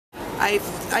I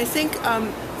think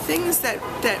things that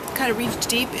kind of reach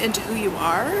deep into who you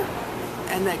are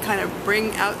and that kind of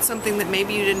bring out something that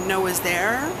maybe you didn't know was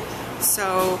there.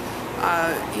 So,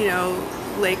 you know,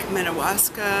 Lake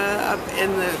Minnewaska up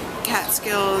in the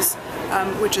Catskills,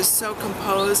 which is so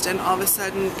composed, and all of a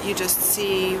sudden you just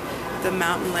see the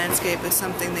mountain landscape as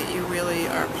something that you really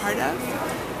are a part of.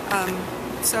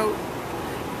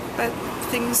 But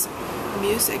things,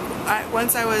 music.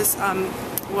 Once I was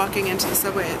walking into the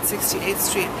subway at 68th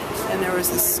Street, and there was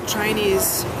this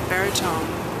Chinese baritone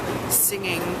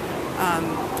singing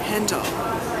Handel,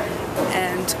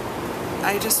 and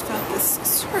I just felt this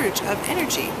surge of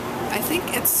energy. I think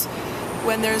it's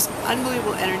when there's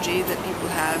unbelievable energy that people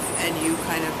have and you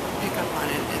kind of pick up on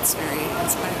it, it's very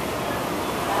inspiring.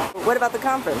 What about the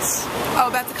conference? Oh,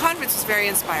 about the conference was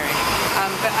very inspiring.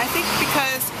 But I think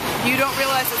because you don't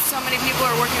realize that so many people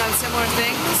are working on similar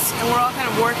things, and we're all kind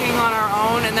of working on our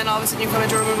own, and then all of a sudden you come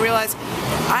into a room and realize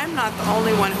I'm not the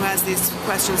only one who has these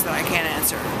questions that I can't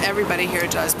answer. Everybody here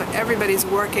does, but everybody's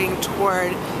working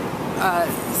toward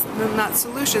not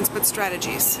solutions, but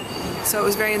strategies. So it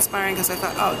was very inspiring because I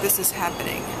thought, oh, this is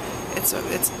happening.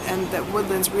 And that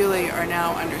woodlands really are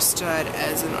now understood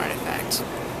as an artifact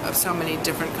of so many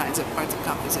different kinds of parts of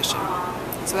composition.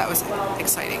 So that was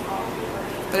exciting.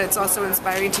 But it's also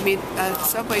inspiring to meet a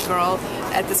subway girl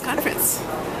at this conference.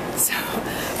 So,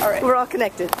 all right. We're all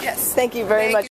connected. Yes. Thank you very much.